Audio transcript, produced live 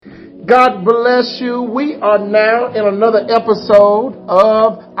God bless you. We are now in another episode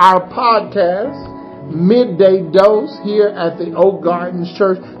of our podcast, Midday Dose, here at the Oak Gardens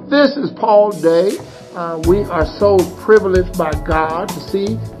Church. This is Paul Day. We are so privileged by God to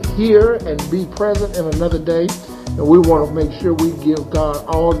see, hear, and be present in another day. And we want to make sure we give God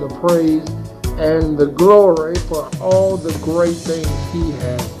all the praise and the glory for all the great things He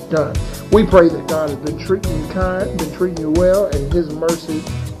has done. We pray that God has been treating you kind, been treating you well, and His mercies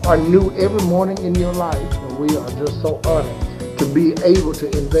are new every morning in your life. And we are just so honored to be able to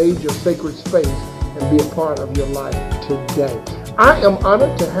invade your sacred space and be a part of your life today. I am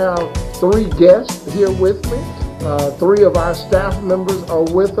honored to have three guests here with me. Three of our staff members are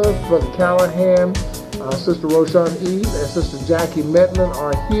with us. Brother Callahan, Sister Roshan Eve, and Sister Jackie Metlin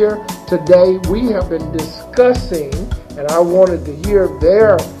are here today. We have been discussing, and I wanted to hear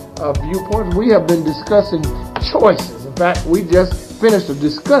their viewpoints. We have been discussing choices. In fact, we just finished a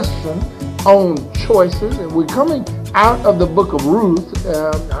discussion on choices, and we're coming out of the book of Ruth.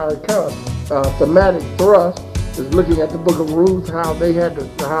 Our kind of thematic thrust is looking at the book of Ruth, how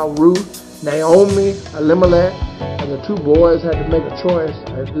Ruth, Naomi, Elimelech, and the two boys had to make a choice.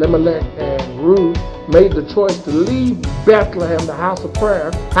 Elimelech and Ruth made the choice to leave Bethlehem, the house of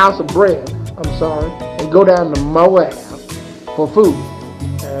bread, and go down to Moab for food.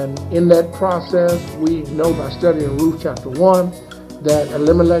 And in that process, we know by studying Ruth chapter 1 that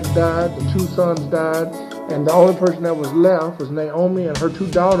Elimelech died, the two sons died, and the only person that was left was Naomi and her two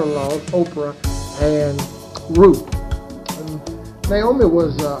daughter-in-laws, Oprah and Ruth. And Naomi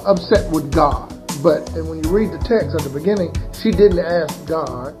was upset with God, but when you read the text at the beginning, she didn't ask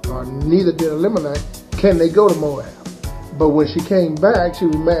God, or neither did Elimelech, can they go to Moab? But when she came back, she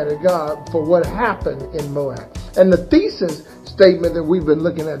was mad at God for what happened in Moab. And the thesis statement that we've been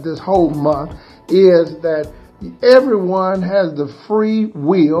looking at this whole month is that everyone has the free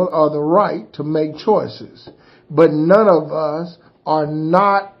will or the right to make choices, but none of us are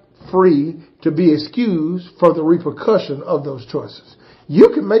not free to be excused for the repercussion of those choices. You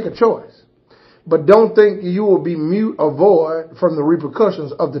can make a choice, but don't think you will be mute or void from the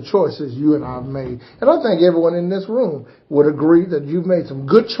repercussions of the choices you and I have made. And I think everyone in this room would agree that you've made some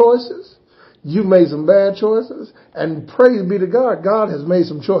good choices, you've made some bad choices, and praise be to God, God has made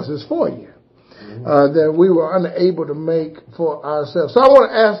some choices for you that we were unable to make for ourselves. So I want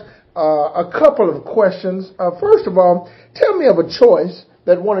to ask a couple of questions. First of all, tell me of a choice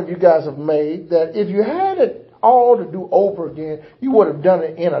that one of you guys have made that if you had it all to do over again, you would have done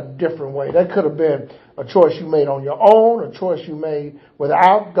it in a different way. That could have been a choice you made on your own, a choice you made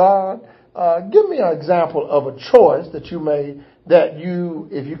without God. Give me an example of a choice that you made that you,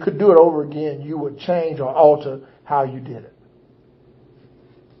 if you could do it over again, you would change or alter how you did it.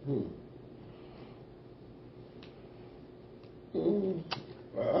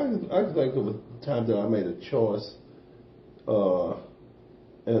 I can think of a time that I made a choice,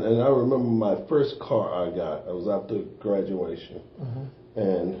 and I remember my first car I got. I was after graduation,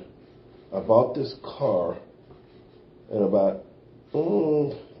 and I bought this car, and about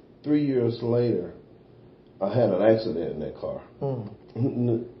 3 years later, I had an accident in that car,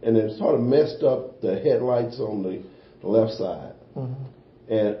 and it sort of messed up the headlights on the left side,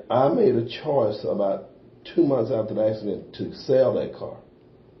 and I made a choice about 2 months after the accident to sell that car.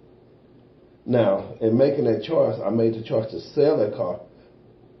 Now, in making that choice, I made the choice to sell that car,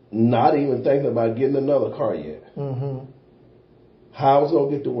 not even thinking about getting another car yet. How I was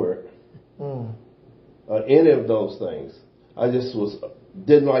going to get to work, any of those things. I just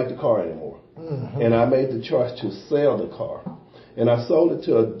didn't like the car anymore. And I made the choice to sell the car. And I sold it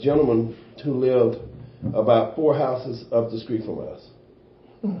to a gentleman who lived about 4 houses up the street from us,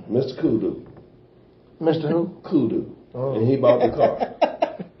 Mr. Kudu. Mr. Who? Kudu. And he bought the car.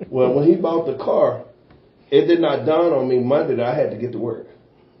 Well, when he bought the car, it did not dawn on me Monday that I had to get to work.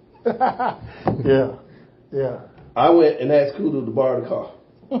 Yeah. I went and asked Kudu to borrow the car.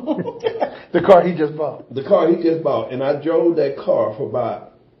 The car he just bought. The car he just bought. And I drove that car for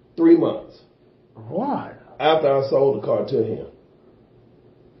about 3 months. Why? After I sold the car to him.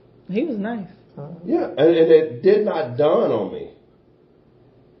 He was nice. Yeah, and it did not dawn on me.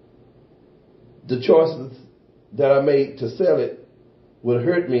 The choices that I made to sell it would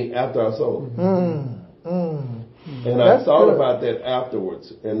hurt me after I sold it. And I thought about that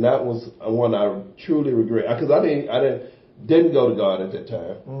afterwards, and that was one I truly regret, because I didn't go to God at that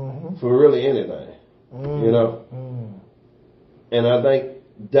time for really anything, you know. And I think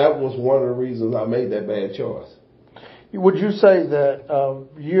that was one of the reasons I made that bad choice. Would you say that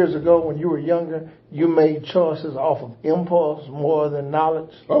years ago when you were younger, you made choices off of impulse more than knowledge?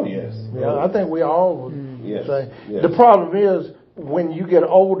 Oh, yes. Yeah, I think we all would say. Yes. The problem is when you get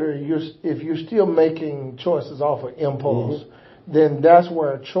older, if you're still making choices off of impulse, then that's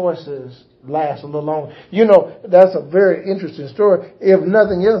where choices last a little longer. You know, that's a very interesting story. If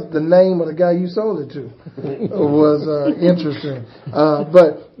nothing else, the name of the guy you sold it to was interesting.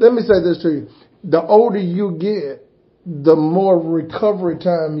 But let me say this to you. The older you get, the more recovery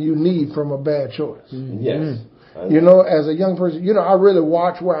time you need from a bad choice. Yes. You know, as a young person, you know, I really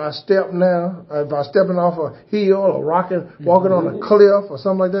watch where I step now. If I'm stepping off a hill or walking on a cliff or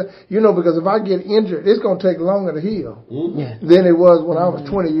something like that, you know, because if I get injured, it's going to take longer to heal than it was when I was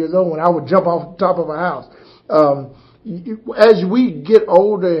 20 years old, when I would jump off the top of a house. As we get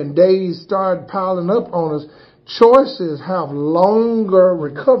older and days start piling up on us, choices have longer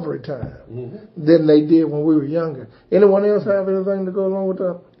recovery time than they did when we were younger. Anyone else have anything to go along with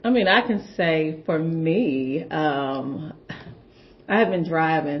that? I mean, I can say for me, I have been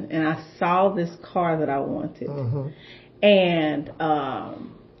driving and I saw this car that I wanted. And I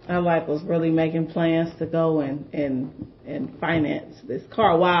was really making plans to go and finance this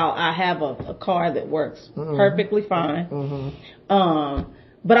car while I have a car that works perfectly fine.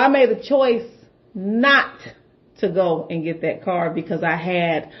 But I made a choice not to go and get that car because I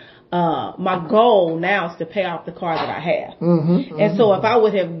had my goal now is to pay off the car that I have. And so if I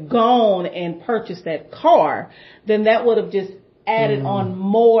would have gone and purchased that car, then that would have just added on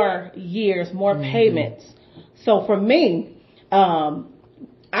more years, more payments. So for me, I'm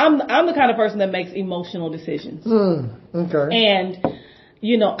the kind of person that makes emotional decisions. And,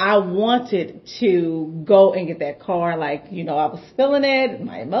 you know, I wanted to go and get that car. Like, you know, I was feeling it.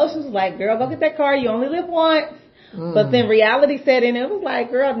 My emotions was like, girl, go get that car. You only live once. But then reality set in. It was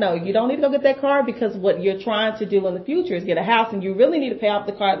like, girl, no, you don't need to go get that car because what you're trying to do in the future is get a house, and you really need to pay off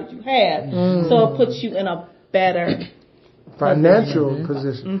the car that you have. So it puts you in a better financial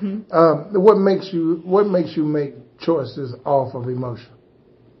position. What makes you make choices off of emotion?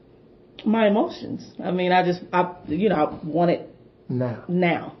 My emotions. I mean, I want it now.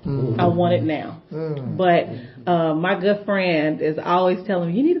 I want it now. But my good friend is always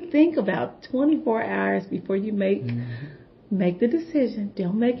telling me, you need to think about 24 hours before you make the decision.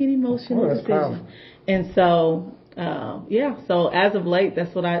 Don't make an emotional decision. Powerful. And so, so as of late,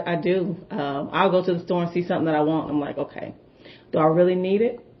 that's what I do. I'll go to the store and see something that I want. I'm like, okay, do I really need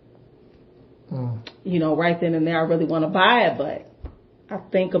it? You know, right then and there, I really want to buy it, but I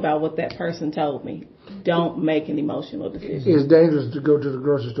think about what that person told me. Don't make an emotional decision. It's dangerous to go to the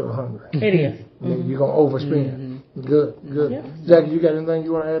grocery store hungry. It is. You're going to overspend. Good. Yeah. Jackie, you got anything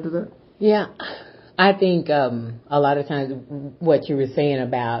you want to add to that? Yeah. I think a lot of times what you were saying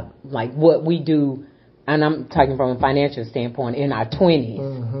about like what we do, and I'm talking from a financial standpoint, in our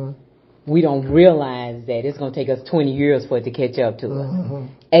 20s, we don't realize that it's going to take us 20 years for it to catch up to us.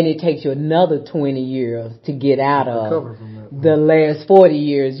 And it takes you another 20 years to get out of the last 40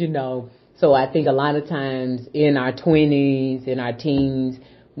 years, you know. So I think a lot of times in our 20s, in our teens,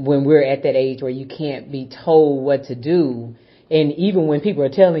 when we're at that age where you can't be told what to do, and even when people are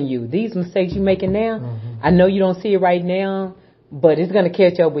telling you, these mistakes you're making now, I know you don't see it right now, but it's going to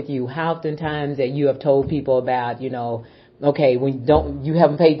catch up with you. How oftentimes that you have told people about, you know, okay, you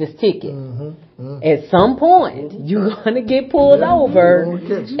haven't paid this ticket. At some point, you're going to get pulled over.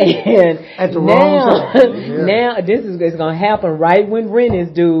 And at the wrong time. Now this is going to happen right when rent is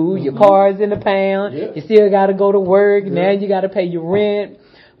due. Your car's in the pound. You still got to go to work. Now you got to pay your rent.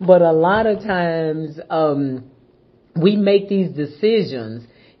 But a lot of times, we make these decisions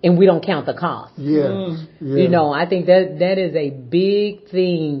and we don't count the cost. You know, I think that is a big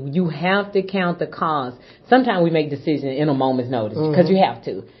thing. You have to count the cost. Sometimes we make decisions in a moment's notice because you have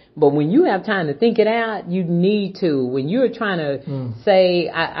to. But when you have time to think it out, you need to. When you're trying to say,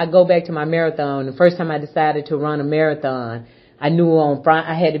 I go back to my marathon. The first time I decided to run a marathon, I knew on Friday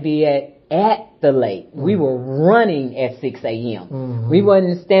I had to be at the lake. We were running at 6 a.m. We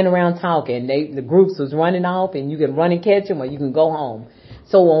wasn't standing around talking. The groups was running off, and you can run and catch them, or you can go home.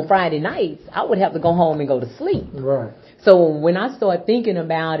 So on Friday nights, I would have to go home and go to sleep. Right. So when I start thinking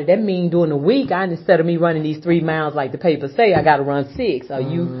about it, that means during the week, instead of me running these 3 miles like the papers say, I got to run 6. Are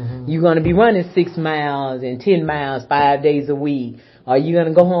you going to be running 6 miles and 10 miles 5 days a week? Are you going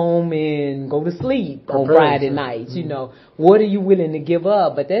to go home and go to sleep on Friday nights? You know, what are you willing to give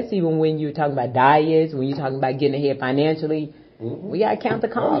up? But that's even when you're talking about diets, when you're talking about getting ahead financially. We got to count the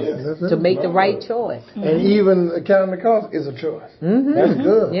cost to make the right choice. And even counting the cost is a choice. That's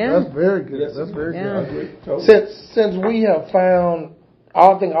good. That's very good. That's very good. Since we have found,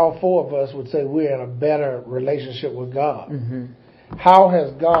 I think all four of us would say we're in a better relationship with God. How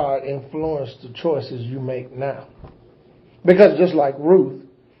has God influenced the choices you make now? Because just like Ruth,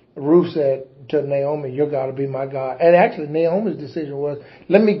 Ruth said to Naomi, your God will be my God. And actually, Naomi's decision was,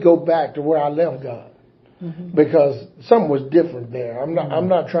 let me go back to where I left God. Because something was different there. I'm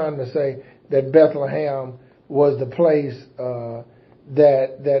not trying to say that Bethlehem was the place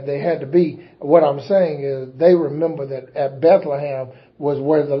that they had to be. What I'm saying is they remember that at Bethlehem was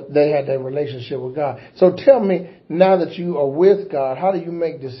where they had their relationship with God. So tell me, now that you are with God, how do you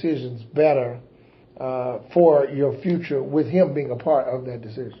make decisions better for your future with Him being a part of that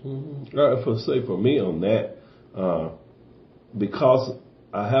decision? For me on that, because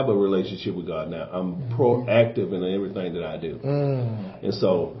I have a relationship with God now, I'm proactive in everything that I do. And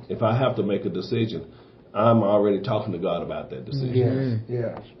so if I have to make a decision, I'm already talking to God about that decision.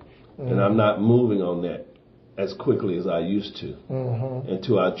 Yes. And I'm not moving on that as quickly as I used to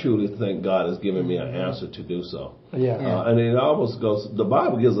until I truly think God has given me an answer to do so. And it almost goes, the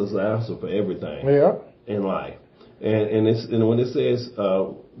Bible gives us an answer for everything in life. And when it says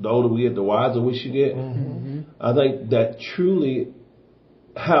the older we get, the wiser we should get, I think that truly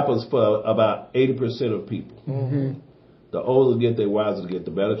happens for about 80% of people. The older they get, the wiser they get,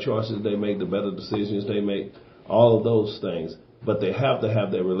 the better choices they make, the better decisions they make, all of those things. But they have to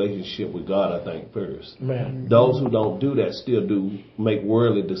have that relationship with God, I think, first. Those who don't do that still do make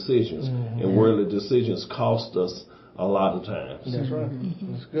worldly decisions. And worldly decisions cost us a lot of times. That's right.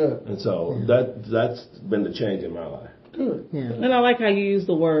 That's good. And so that's been the change in my life. Good. And I like how you use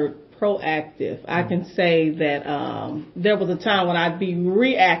the word proactive. I can say that there was a time when I'd be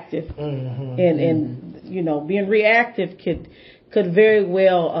reactive, and being reactive could very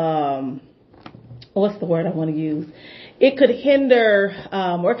well what's the word I want to use? It could hinder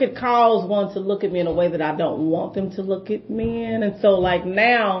or it could cause one to look at me in a way that I don't want them to look at me in. And so like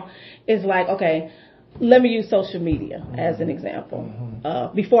now it's like, okay, let me use social media as an example.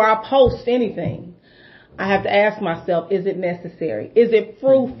 Before I post anything, I have to ask myself, is it necessary? Is it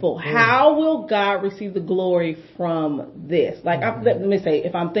fruitful? How will God receive the glory from this? Like, let me say,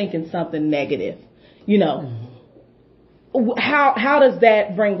 if I'm thinking something negative, how does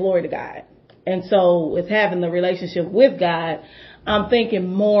that bring glory to God? And so with having the relationship with God, I'm thinking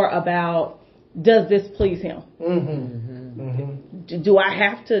more about, does this please Him? Do I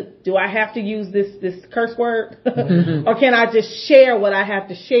have to use this curse word? Or can I just share what I have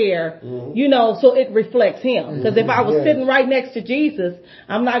to share, so it reflects Him? Because if I was sitting right next to Jesus,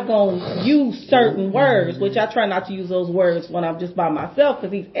 I'm not going to use certain words, which I try not to use those words when I'm just by myself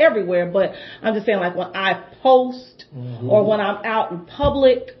because He's everywhere. But I'm just saying, like, when I post or when I'm out in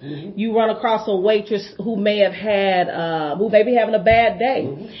public, you run across a waitress who may have had, who may be having a bad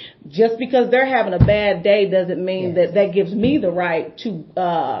day. Just because they're having a bad day doesn't mean that gives me the right to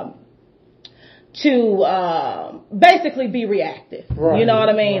basically be reactive. Right. You know what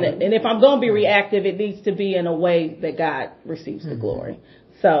I mean? Right. And if I'm going to be reactive, it needs to be in a way that God receives the glory.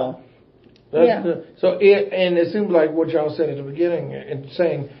 So, that's good. So, it seems like what y'all said at the beginning and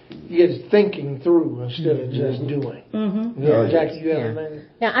saying is thinking through instead of just doing. Jackie, you have anything?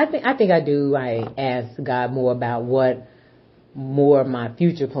 Yeah, I think I do. I ask God more about what more of my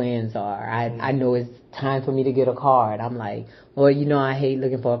future plans are. I know it's time for me to get a car, and I'm like, well, I hate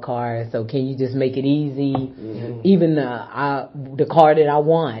looking for a car, so can you just make it easy? Even the car that I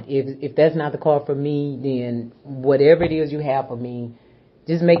want, if that's not the car for me, then whatever it is you have for me,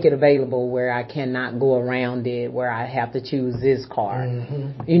 just make it available where I cannot go around it, where I have to choose this car.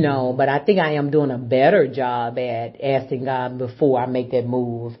 But I think I am doing a better job at asking God before I make that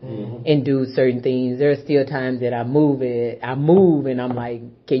move and do certain things. There are still times that I move and I'm like,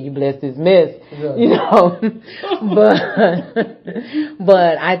 can you bless this mess?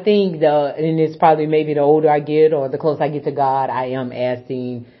 But I think and it's probably maybe the older I get or the closer I get to God, I am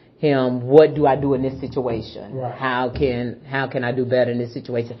asking Him, what do I do in this situation? Right. How can I do better in this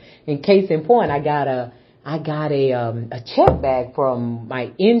situation? In case in point, I got a check back from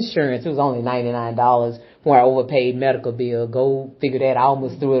my insurance. It was only $99 for an overpaid medical bill. Go figure that. I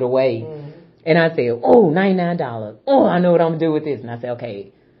almost threw it away. And I said, $99. I know what I'm gonna do with this. And I said,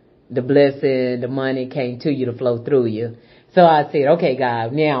 okay, the blessing, the money came to you to flow through you. So I said, okay,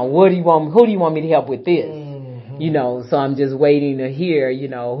 God, now who do you want me to help with this? So I'm just waiting to hear,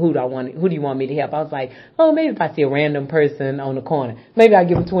 who do you want me to help? I was like, maybe if I see a random person on the corner, maybe I'll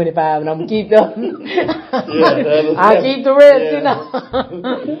give them 25 and I'm going to keep them. I'll keep the rest,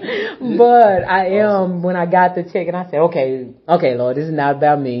 But I am, when I got the check and I said, okay, Lord, this is not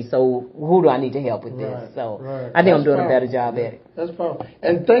about me. So who do I need to help with this? I think I'm doing a better job at it. That's powerful.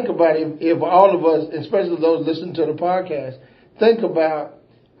 And think about it, if all of us, especially those listening to the podcast, think about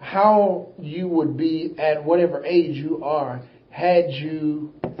how you would be at whatever age you are had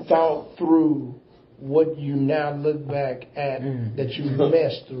you thought through what you now look back at that you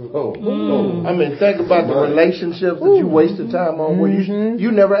messed through. I mean, think about the Right. relationships that you wasted time on where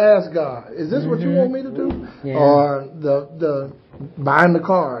you never asked God, is this what you want me to do? Yeah. Or the buying the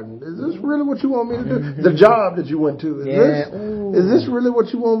car, is this really what you want me to do? The job that you went to, is this really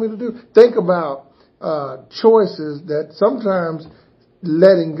what you want me to do? Think about choices that sometimes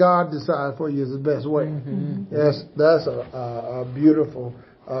letting God decide for you is the best way. Yes, that's a beautiful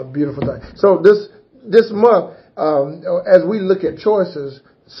thing. So this month, as we look at choices,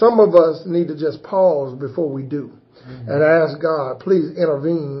 some of us need to just pause before we do and ask God, please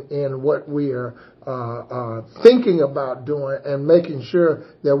intervene in what we are thinking about doing, and making sure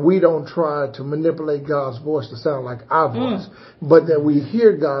that we don't try to manipulate God's voice to sound like our voice, but that we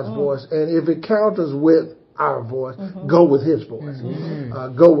hear God's voice, and if it counters with our voice, go with His voice,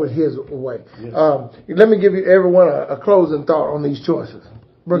 go with His way. Let me give you everyone a closing thought on these choices.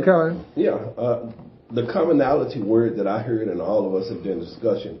 Brother Kelly? The commonality word that I heard, and all of us have been in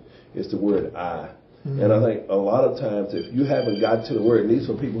discussion, is the word I. And I think a lot of times, if you haven't got to the word, at least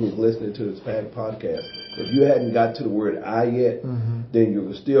for people who's listening to this podcast, if you hadn't got to the word I yet, then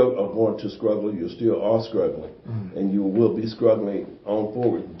you still are going to struggle. You still are struggling, and you will be struggling on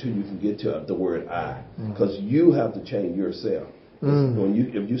forward until you can get to the word I, because you have to change yourself. When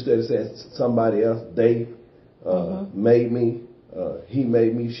if you instead of saying somebody else, they made me, he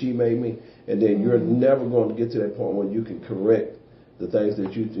made me, she made me, and then you're never going to get to that point where you can correct the things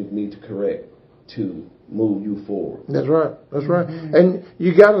that you need to correct to move you forward. That's right. That's right. And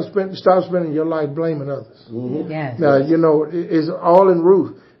you got to stop spending your life blaming others. Yes. Now, you know, it's all in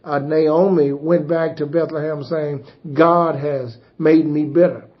Ruth. Naomi went back to Bethlehem saying, God has made me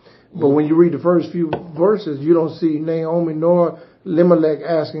better. But when you read the first few verses, you don't see Naomi nor Elimelech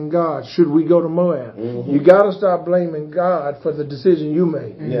asking God, should we go to Moab? You got to stop blaming God for the decision you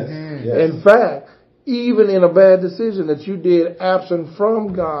made. Yes. In fact, even in a bad decision that you did absent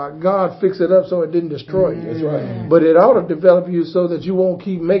from God, God fixed it up so it didn't destroy you. That's right. But it ought to develop you so that you won't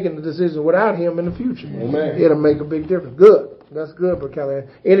keep making the decision without Him in the future. Amen. It'll make a big difference. Good. That's good, Brother Kelly.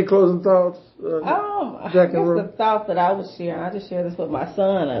 Any closing thoughts? I guess the thought that I was sharing, I just shared this with my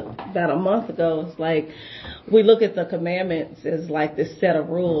son about a month ago. It's like we look at the commandments as like this set of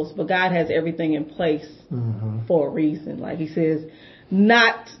rules, but God has everything in place for a reason. Like He says,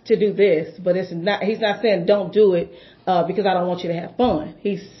 not to do this, but it's not. He's not saying don't do it because I don't want you to have fun.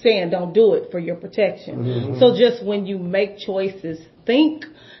 He's saying don't do it for your protection. So just when you make choices, think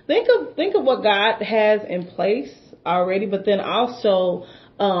of what God has in place already, but then also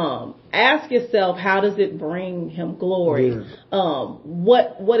ask yourself, how does it bring Him glory?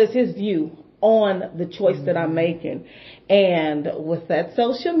 What is His view on the choice that I'm making? And with that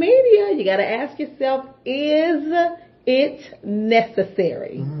social media, you got to ask yourself, is it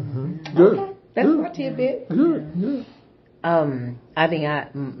necessary? Good. Okay. That's my tidbit. Good. I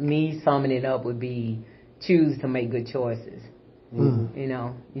think me summing it up would be choose to make good choices. You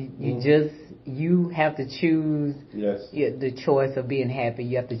know, you have to choose the choice of being happy.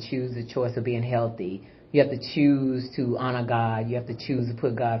 You have to choose the choice of being healthy. You have to choose to honor God. You have to choose to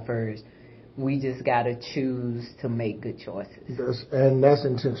put God first. We just got to choose to make good choices. And that's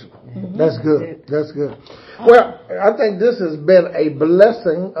intentional. That's good. That's good. Well, I think this has been a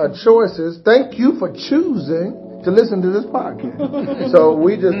blessing of choices. Thank you for choosing to listen to this podcast. So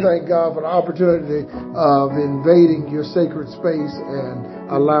we just thank God for the opportunity of invading your sacred space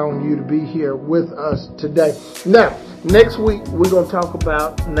and allowing you to be here with us today. Now, next week we're going to talk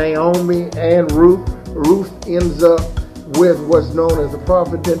about Naomi and Ruth. Ruth ends up with what's known as the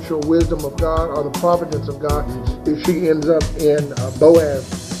providential wisdom of God, or the providence of God. She ends up in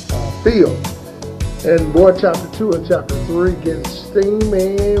Boaz's field. And boy, chapter 2 and chapter 3 gets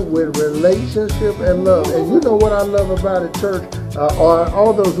steamy with relationship and love. And you know what I love about it, church, or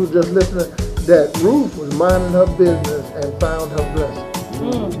all those who just listening, that Ruth was minding her business and found her blessing.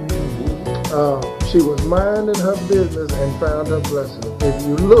 She was minding her business and found her blessing. If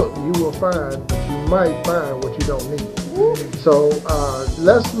you look, you will find, but you might find what you don't need. So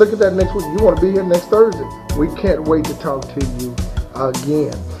let's look at that next week. You want to be here next Thursday. We can't wait to talk to you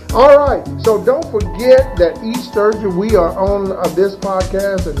again. All right, so don't forget that each Thursday we are on this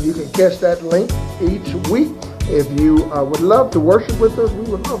podcast, and you can catch that link each week. If you would love to worship with us,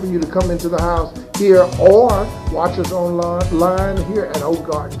 we would love for you to come into the house here or watch us online here at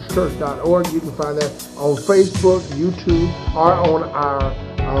oakgardenschurch.org. You can find that on Facebook, YouTube, or on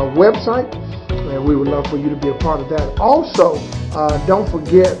our website, and we would love for you to be a part of that. Also, don't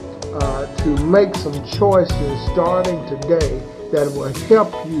forget to make some choices starting today that will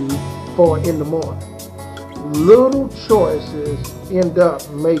help you for in the morning. Little choices end up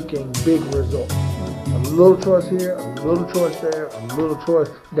making big results. little choice here, a little choice there, a little choice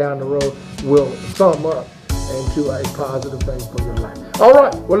down the road will sum up into a positive thing for your life. All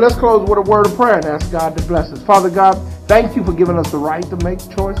right, well, let's close with a word of prayer and ask God to bless us. Father God, thank you for giving us the right to make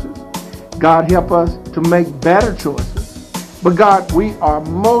choices. God, help us to make better choices. But God, we are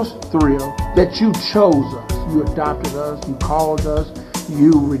most thrilled that you chose us. You adopted us, you called us,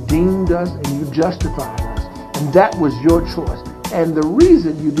 you redeemed us, and you justified us. And that was your choice. And the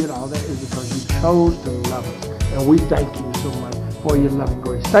reason you did all that is because you chose to love us. And we thank you so much for your loving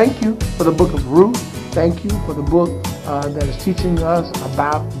grace. Thank you for the book of Ruth. Thank you for the book that is teaching us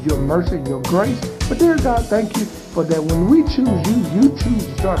about your mercy and your grace. But dear God, thank you for that when we choose you, you choose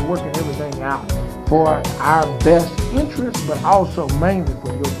to start working everything out for our best interest, but also mainly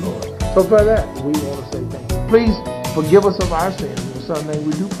for your glory. So for that, we want to say thank you. Please forgive us of our sins. In the Son's name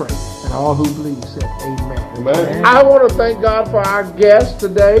we do pray. And all who believe said amen. Amen. I want to thank God for our guests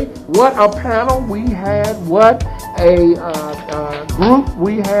today. What a panel we had. What a group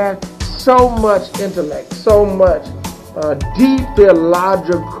we had. So much intellect, so much deep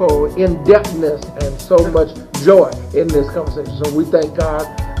theological in-depthness, and so much joy in this conversation. So we thank God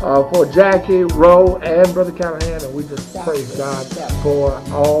for Jackie, Roe, and Brother Callahan, and we just praise God for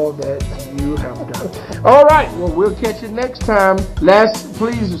all that you have done. All right, well, we'll catch you next time. Let's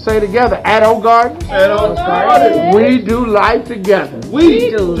please say together, at Old Garden. At Old Garden. We do life together. We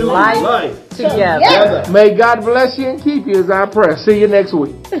do life together. May God bless you and keep you is our prayer. See you next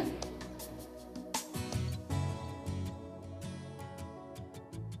week.